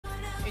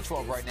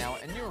8:12 right now,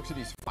 and New York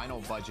City's final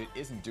budget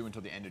isn't due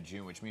until the end of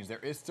June, which means there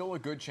is still a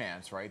good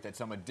chance, right, that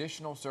some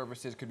additional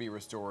services could be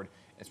restored,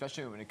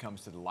 especially when it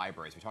comes to the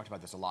libraries. We talked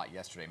about this a lot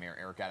yesterday. Mayor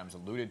Eric Adams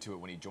alluded to it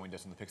when he joined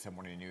us on the PIX11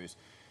 Morning News.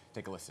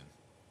 Take a listen.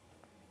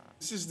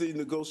 This is the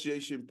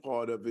negotiation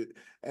part of it.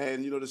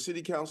 And, the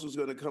city council is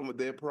going to come with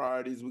their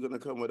priorities. We're going to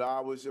come with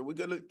ours. And we're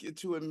going to get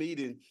to a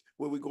meeting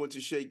where we're going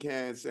to shake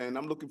hands. And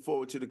I'm looking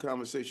forward to the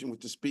conversation with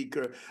the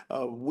speaker.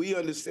 We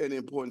understand the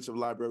importance of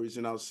libraries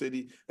in our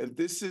city. And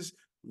this is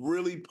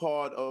really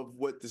part of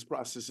what this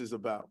process is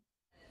about.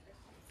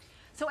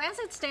 So as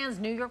it stands,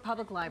 New York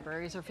public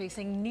libraries are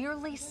facing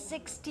nearly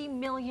 $60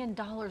 million in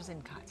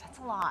cuts. That's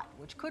a lot,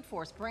 which could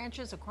force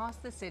branches across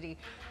the city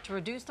to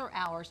reduce their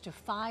hours to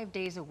 5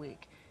 days a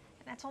week.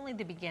 And that's only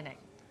the beginning.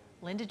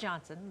 Linda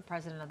Johnson,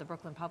 president of the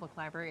Brooklyn Public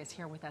Library, is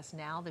here with us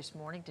now this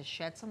morning to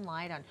shed some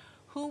light on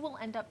who will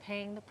end up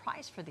paying the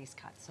price for these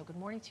cuts. So good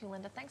morning to you,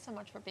 Linda. Thanks so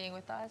much for being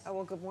with us. Oh,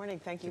 well, good morning.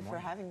 Thank you for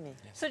having me.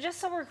 So just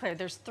so we're clear,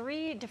 there's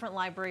 3 different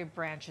library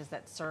branches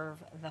that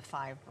serve the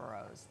 5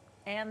 boroughs,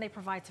 and they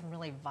provide some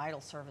really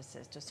vital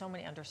services to so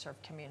many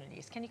underserved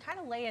communities. Can you kind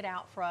of lay it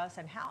out for us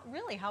and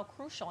how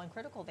crucial and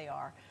critical they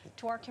are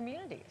to our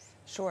communities?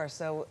 Sure.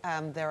 So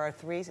there are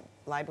 3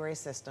 library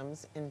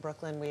systems. In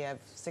Brooklyn, we have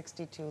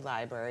 62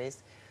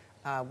 libraries,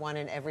 one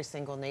in every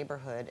single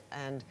neighborhood.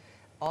 And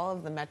all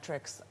of the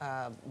metrics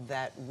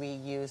that we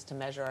use to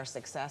measure our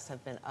success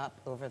have been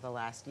up over the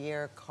last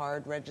year.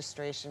 Card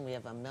registration, we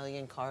have 1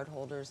 million card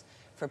holders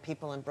for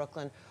people in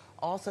Brooklyn.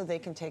 Also, they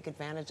can take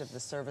advantage of the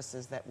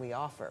services that we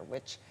offer,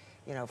 which,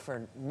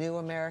 for new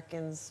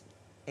Americans,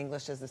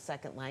 English as a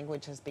second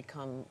language has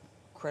become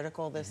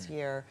critical this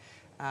year.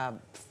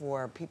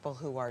 For people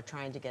who are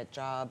trying to get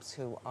jobs,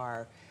 who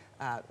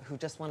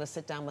just want to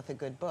sit down with a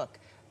good book,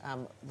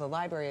 the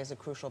library is a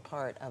crucial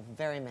part of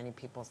very many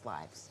people's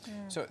lives.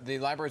 So the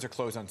libraries are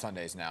closed on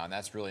Sundays now, and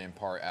that's really in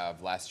part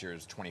of last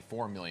year's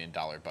 $24 million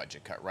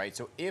budget cut, right?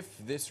 So if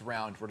this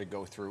round were to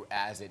go through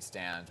as it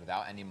stands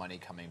without any money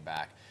coming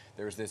back,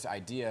 there's this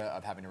idea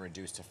of having to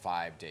reduce to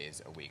 5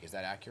 days a week. Is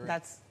that accurate?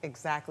 That's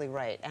exactly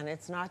right. And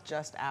it's not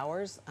just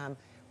hours.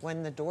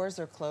 When the doors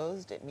are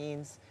closed, it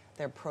means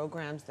there are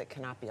programs that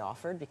cannot be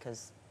offered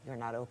because you're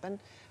not open.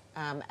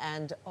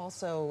 And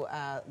also,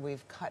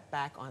 we've cut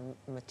back on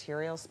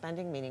material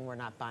spending, meaning we're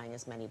not buying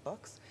as many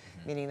books,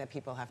 meaning that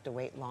people have to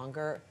wait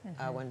longer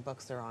when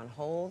books are on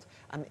hold.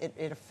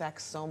 It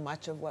affects so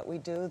much of what we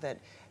do that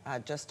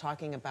just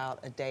talking about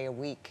a day a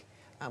week,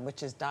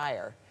 which is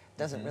dire,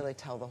 doesn't really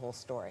tell the whole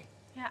story.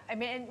 Yeah, I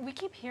mean, we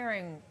keep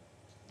hearing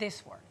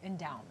this word,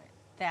 endowment,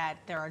 that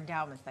there are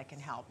endowments that can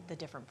help the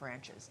different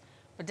branches.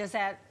 But does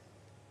that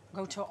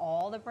go to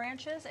all the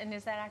branches, and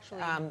is that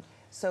actually...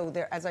 So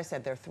there, as I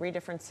said, there are 3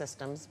 different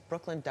systems.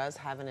 Brooklyn does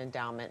have an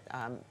endowment,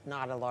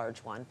 not a large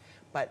one,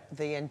 but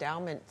the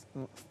endowment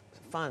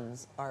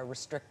funds are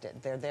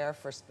restricted. They're there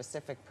for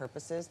specific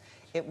purposes.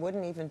 It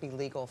wouldn't even be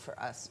legal for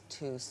us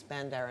to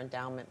spend our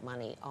endowment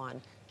money on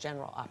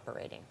general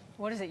operating.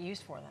 What is it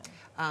used for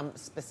then?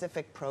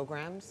 Specific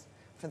programs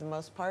for the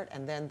most part,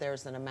 and then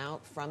there's an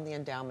amount from the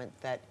endowment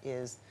that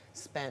is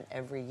spent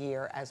every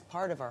year as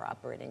part of our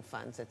operating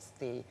funds. It's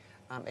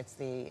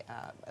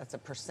a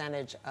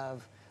percentage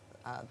of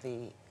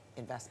the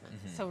investment.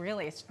 So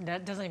really,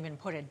 that doesn't even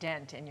put a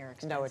dent in your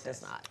expenses. No, it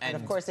does not. And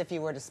of course, if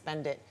you were to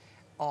spend it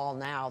all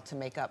now to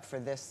make up for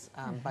this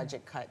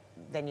budget cut,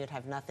 then you'd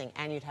have nothing,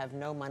 and you'd have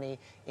no money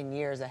in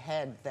years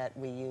ahead that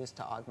we use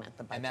to augment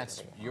the budget. And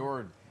that's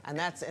your... And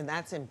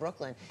that's in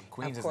Brooklyn.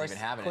 Queens of course, doesn't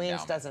even have an Queens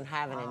endowment. doesn't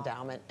have an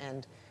endowment,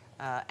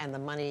 and the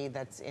money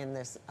that's in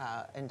this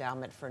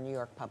endowment for New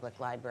York Public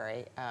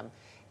Library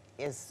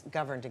is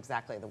governed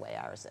exactly the way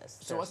ours is.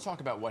 So let's talk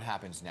about what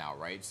happens now,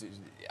 right? So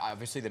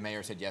obviously, the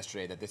mayor said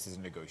yesterday that this is a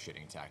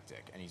negotiating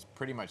tactic, and he's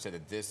pretty much said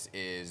that this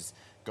is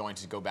going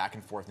to go back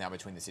and forth now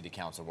between the city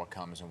council, what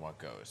comes and what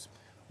goes.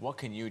 What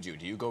can you do?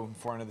 Do you go in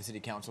front of the city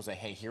council and say,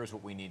 hey, here's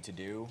what we need to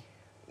do?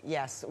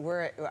 Yes,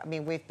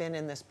 we've been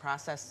in this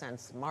process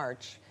since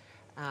March,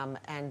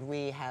 and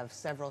we have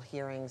several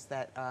hearings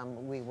that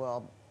we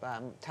will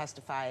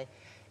testify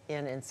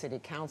in city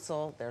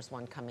council. There's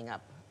one coming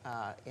up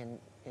in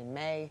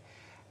May.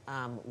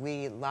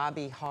 We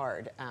lobby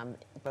hard,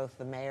 both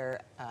the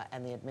mayor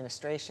and the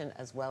administration,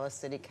 as well as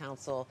city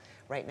council.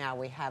 Right now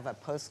we have a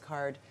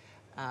postcard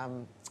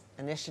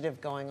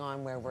initiative going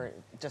on where we're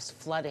just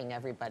flooding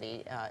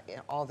everybody,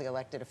 all the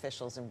elected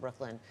officials in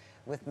Brooklyn,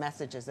 with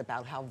messages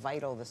about how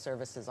vital the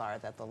services are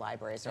that the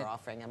libraries are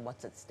offering and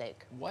what's at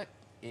stake. What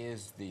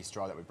is the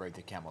straw that would break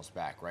the camel's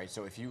back, right?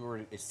 So if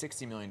it's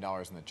 $60 million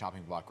in the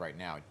chopping block right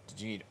now, did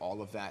you need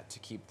all of that to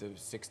keep the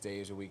 6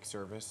 days a week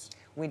service?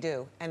 We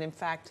do. And in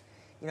fact,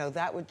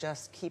 that would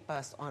just keep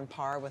us on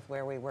par with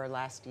where we were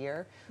last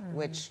year,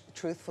 which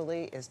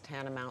truthfully is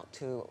tantamount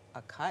to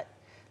a cut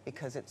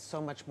because it's so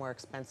much more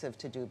expensive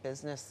to do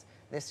business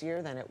this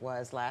year than it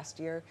was last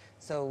year.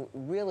 So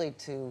really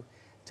to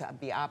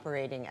be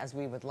operating as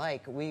we would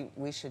like,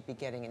 we should be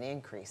getting an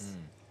increase.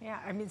 Yeah,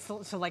 I mean,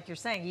 so like you're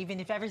saying, even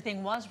if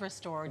everything was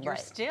restored, We're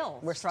still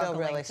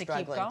really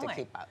struggling to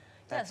keep up.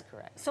 That's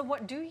correct. So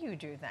what do you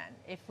do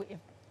then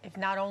if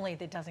not only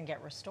that doesn't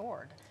get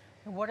restored?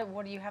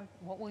 What do you have?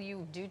 What will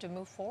you do to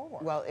move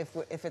forward? Well,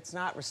 if it's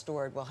not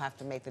restored, we'll have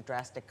to make the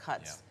drastic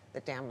cuts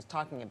that Dan was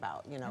talking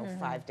about. You know,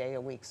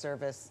 5-day-a-week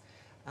service,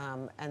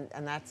 and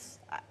that's.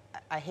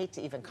 I hate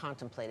to even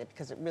contemplate it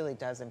because it really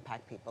does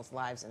impact people's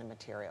lives in a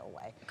material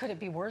way. Could it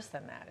be worse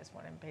than that? Is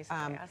what I'm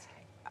basically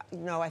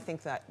asking. No, I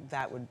think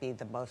that would be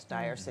the most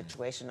dire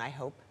situation. I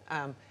hope.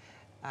 I'm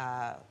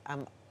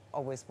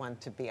always one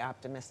to be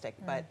optimistic,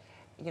 but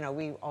you know,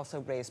 we also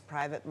raise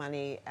private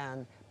money,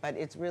 but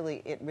it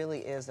really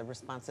is a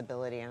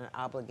responsibility and an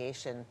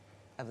obligation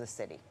of the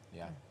city.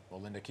 Yeah. Well,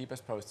 Linda, keep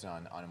us posted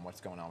on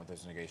what's going on with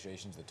those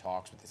negotiations, the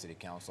talks with the city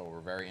council. We're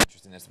very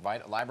interested in this.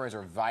 Libraries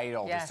are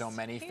vital to so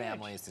many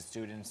families, to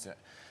students, to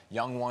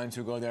young ones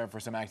who go there for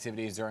some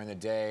activities during the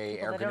day,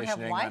 People air that don't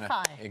conditioning. have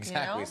Wi-Fi,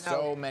 Exactly. you know?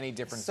 So many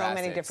different So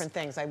facets. many different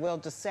things. I will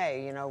just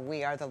say, you know,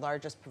 we are the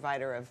largest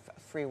provider of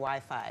free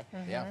Wi-Fi.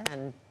 Yeah.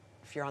 And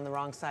if you're on the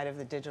wrong side of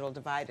the digital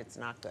divide, it's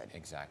not good.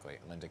 Exactly.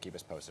 Linda, keep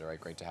us posted. All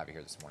right. Great to have you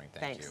here this morning.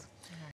 Thank Thanks. you.